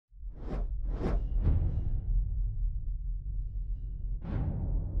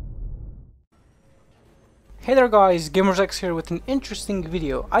Hey there guys, GamerzX here with an interesting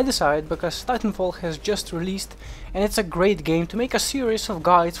video. I decided because Titanfall has just released and it's a great game to make a series of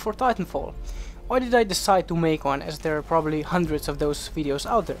guides for Titanfall. Why did I decide to make one, as there are probably hundreds of those videos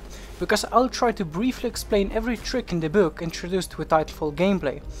out there? Because I'll try to briefly explain every trick in the book introduced with Titanfall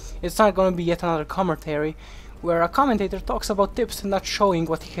gameplay. It's not gonna be yet another commentary where a commentator talks about tips and not showing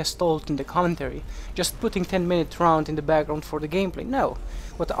what he has told in the commentary, just putting 10-minute round in the background for the gameplay. No,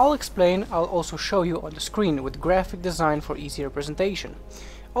 what I'll explain I'll also show you on the screen with graphic design for easy representation.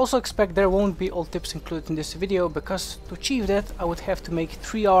 Also expect there won't be all tips included in this video, because to achieve that I would have to make a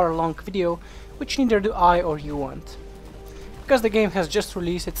 3-hour long video, which neither do I or you want. Because the game has just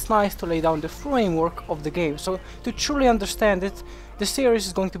released, it's nice to lay down the framework of the game, so to truly understand it, the series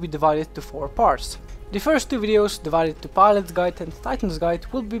is going to be divided to 4 parts. The first 2 videos, divided to Pilot's Guide and Titan's Guide,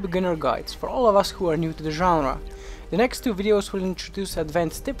 will be beginner guides for all of us who are new to the genre. The next 2 videos will introduce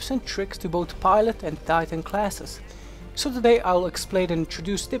advanced tips and tricks to both Pilot and Titan classes. So today I'll explain and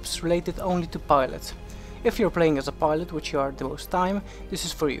introduce tips related only to pilots. If you're playing as a pilot, which you are the most time, this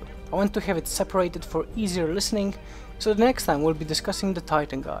is for you. I want to have it separated for easier listening, so the next time we'll be discussing the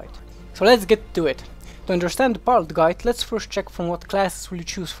Titan Guide. So let's get to it. To understand the Pilot Guide, let's first check from what classes will you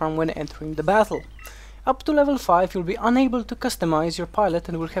choose from when entering the battle. Up to level 5 you'll be unable to customize your pilot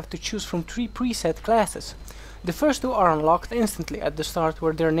and will have to choose from 3 preset classes. The first 2 are unlocked instantly at the start,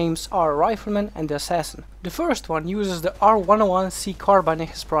 where their names are Rifleman and the Assassin. The first one uses the R101C carbine as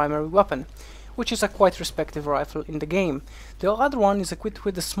his primary weapon, which is a quite respective rifle in the game. The other one is equipped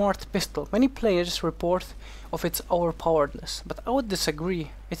with a smart pistol. Many players report of its overpoweredness, but I would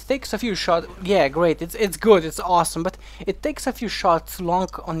disagree. It takes a few shots, yeah great, it's good, it's awesome, but it takes a few shots to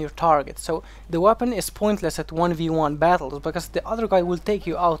lock on your target, so the weapon is pointless at 1v1 battles, because the other guy will take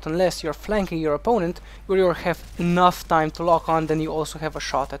you out unless you're flanking your opponent, where you have enough time to lock on, then you also have a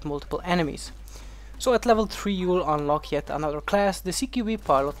shot at multiple enemies. So at level 3 you will unlock yet another class, the CQB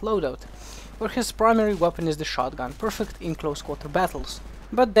Pilot Loadout, where his primary weapon is the shotgun, perfect in close quarter battles.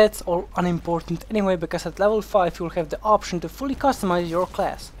 But that's all unimportant anyway, because at level 5 you'll have the option to fully customize your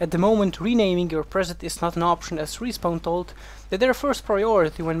class. At the moment, renaming your preset is not an option, as Respawn told that their first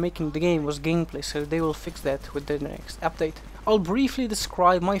priority when making the game was gameplay, so they will fix that with the next update. I'll briefly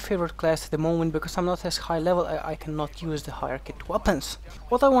describe my favorite class at the moment, because I'm not as high level, I cannot use the higher kit weapons.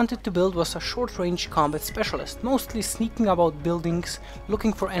 What I wanted to build was a short range combat specialist, mostly sneaking about buildings,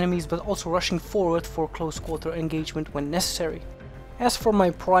 looking for enemies, but also rushing forward for close quarter engagement when necessary. As for my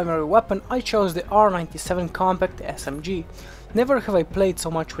primary weapon, I chose the R97 Compact SMG. Never have I played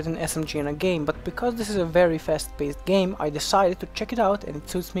so much with an SMG in a game, but because this is a very fast-paced game, I decided to check it out and it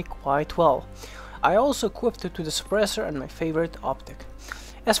suits me quite well. I also equipped it with a suppressor and my favorite optic.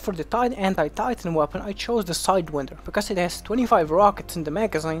 As for the anti-Titan weapon, I chose the Sidewinder because it has 25 rockets in the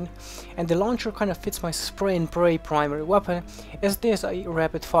magazine, and the launcher kind of fits my spray and pray primary weapon. As it is a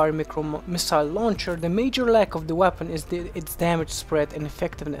rapid-fire missile launcher, the major lack of the weapon is its damage spread and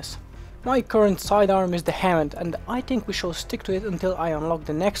effectiveness. My current sidearm is the Hammond, and I think we shall stick to it until I unlock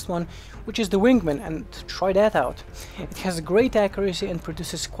the next one, which is the Wingman, and try that out. It has great accuracy and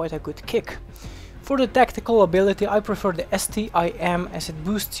produces quite a good kick. For the tactical ability, I prefer the STIM, as it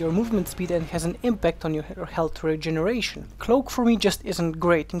boosts your movement speed and has an impact on your health regeneration. Cloak for me just isn't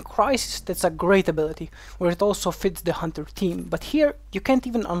great. In Crisis that's a great ability, where it also fits the Hunter team, but here you can't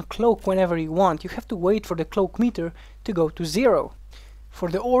even uncloak whenever you want, you have to wait for the cloak meter to go to 0. For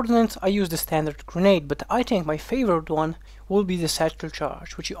the ordnance I use the standard grenade, but I think my favorite one will be the Satchel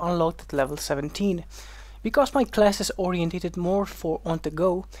Charge, which you unlocked at level 17. Because my class is orientated more for on the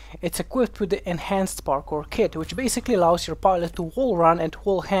go, it's equipped with the enhanced parkour kit, which basically allows your pilot to wall run and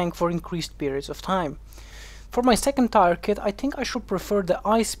wall hang for increased periods of time. For my second tire kit, I think I should prefer the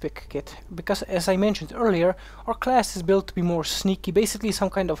Ice Pick kit, because as I mentioned earlier, our class is built to be more sneaky, basically some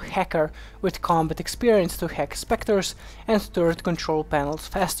kind of hacker with combat experience to hack specters and turret control panels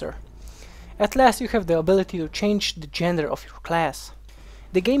faster. At last you have the ability to change the gender of your class.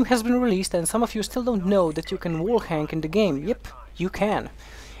 The game has been released and some of you still don't know that you can wall hang in the game. Yep, you can.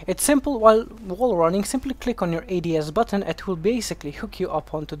 It's simple. While wall running, simply click on your ADS button and it will basically hook you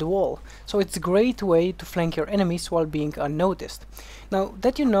up onto the wall. So it's a great way to flank your enemies while being unnoticed. Now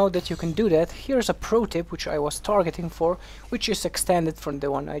that you know that you can do that, here's a pro tip which I was targeting for, which is extended from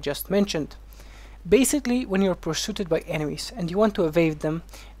the one I just mentioned. Basically, when you're pursued by enemies and you want to evade them,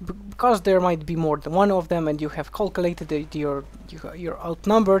 because there might be more than one of them and you have calculated that you're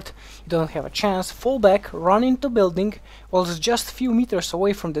outnumbered, you don't have a chance, fall back, run into building, while it's just a few meters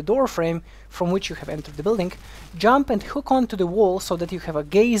away from the door frame from which you have entered the building, jump and hook onto the wall so that you have a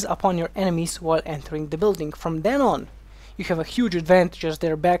gaze upon your enemies while entering the building. From then on, You have a huge advantage as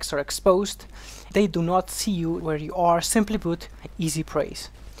their backs are exposed. They do not see you where you are, simply put, easy praise.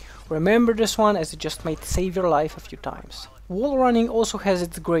 Remember this one, as it just might save your life a few times. Wall running also has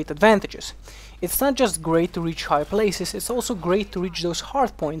its great advantages. It's not just great to reach high places, it's also great to reach those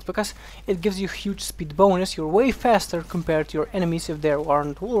hard points, because it gives you a huge speed bonus. You're way faster compared to your enemies if they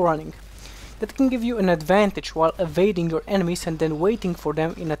aren't wall running. That can give you an advantage while evading your enemies and then waiting for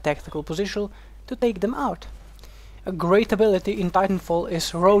them in a tactical position to take them out. A great ability in Titanfall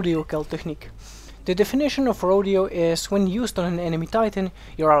is Rodeo Kill technique. The definition of rodeo is when used on an enemy titan,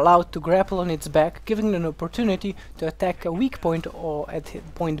 you're allowed to grapple on its back, giving it an opportunity to attack a weak point or at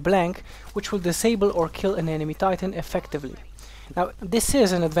point blank, which will disable or kill an enemy titan effectively. Now, this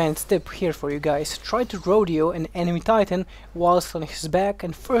is an advanced tip here for you guys. Try to rodeo an enemy titan whilst on his back,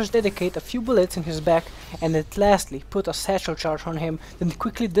 and first dedicate a few bullets in his back, and then lastly put a satchel charge on him, then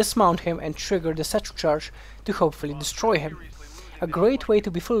quickly dismount him and trigger the satchel charge to hopefully destroy him. A great way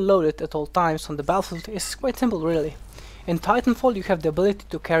to be fully loaded at all times on the battlefield is quite simple, really. In Titanfall you have the ability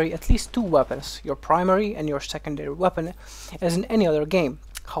to carry at least two weapons, your primary and your secondary weapon, as in any other game.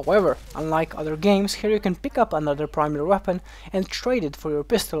 However, unlike other games, here you can pick up another primary weapon and trade it for your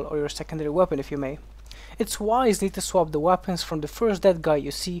pistol or your secondary weapon if you may. It's wisely to swap the weapons from the first dead guy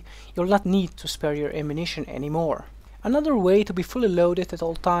you see. You'll not need to spare your ammunition anymore. Another way to be fully loaded at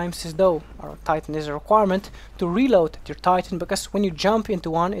all times is, though our Titan is a requirement, to reload at your Titan, because when you jump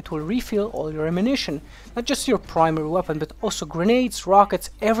into one it will refill all your ammunition, not just your primary weapon but also grenades, rockets,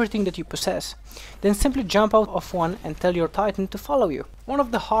 everything that you possess. Then simply jump out of one and tell your Titan to follow you. One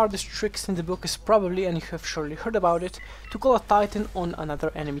of the hardest tricks in the book is probably, and you have surely heard about it, to call a Titan on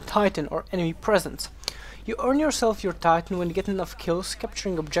another enemy Titan or enemy presence. You earn yourself your Titan when you get enough kills,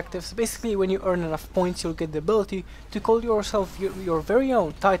 capturing objectives. Basically, when you earn enough points, you'll get the ability to call yourself your very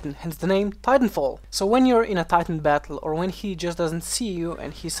own Titan, hence the name Titanfall. So when you're in a Titan battle, or when he just doesn't see you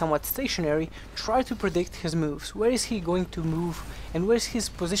and he's somewhat stationary, try to predict his moves. Where is he going to move, and where is his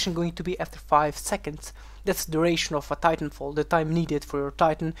position going to be after 5 seconds? That's the duration of a Titanfall, the time needed for your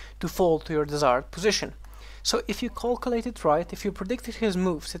Titan to fall to your desired position. So if you calculate it right, if you predicted his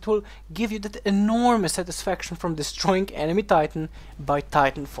moves, it will give you that enormous satisfaction from destroying enemy Titan by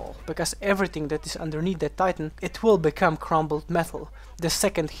Titanfall, because everything that is underneath that Titan, it will become crumbled metal the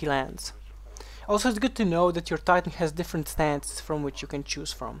second he lands. Also, it's good to know that your Titan has different stances from which you can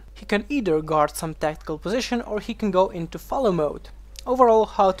choose from. He can either guard some tactical position, or he can go into follow mode. Overall,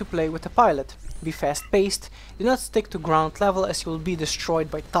 how to play with a pilot. Be fast-paced, do not stick to ground level as you will be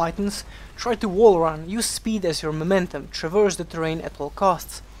destroyed by Titans. Try to wall run, use speed as your momentum, traverse the terrain at all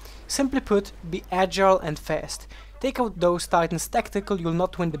costs. Simply put, be agile and fast. Take out those Titans tactical, you'll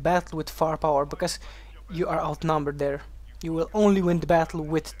not win the battle with firepower because you are outnumbered there. You will only win the battle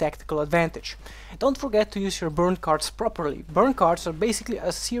with tactical advantage. Don't forget to use your burn cards properly. Burn cards are basically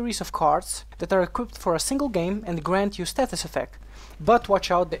a series of cards that are equipped for a single game and grant you status effect. But watch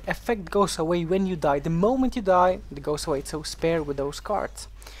out, the effect goes away when you die. The moment you die, it goes away, so spare with those cards.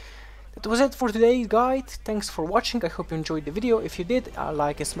 That was it for today's guide. Thanks for watching, I hope you enjoyed the video. If you did, a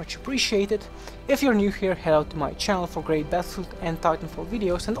like is much appreciated. If you're new here, head out to my channel for great Battlefield and Titanfall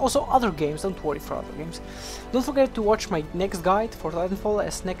videos, and also other games, don't worry for other games. Don't forget to watch my next guide for Titanfall,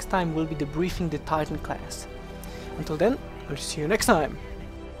 as next time we'll be debriefing the Titan class. Until then, I'll see you next time.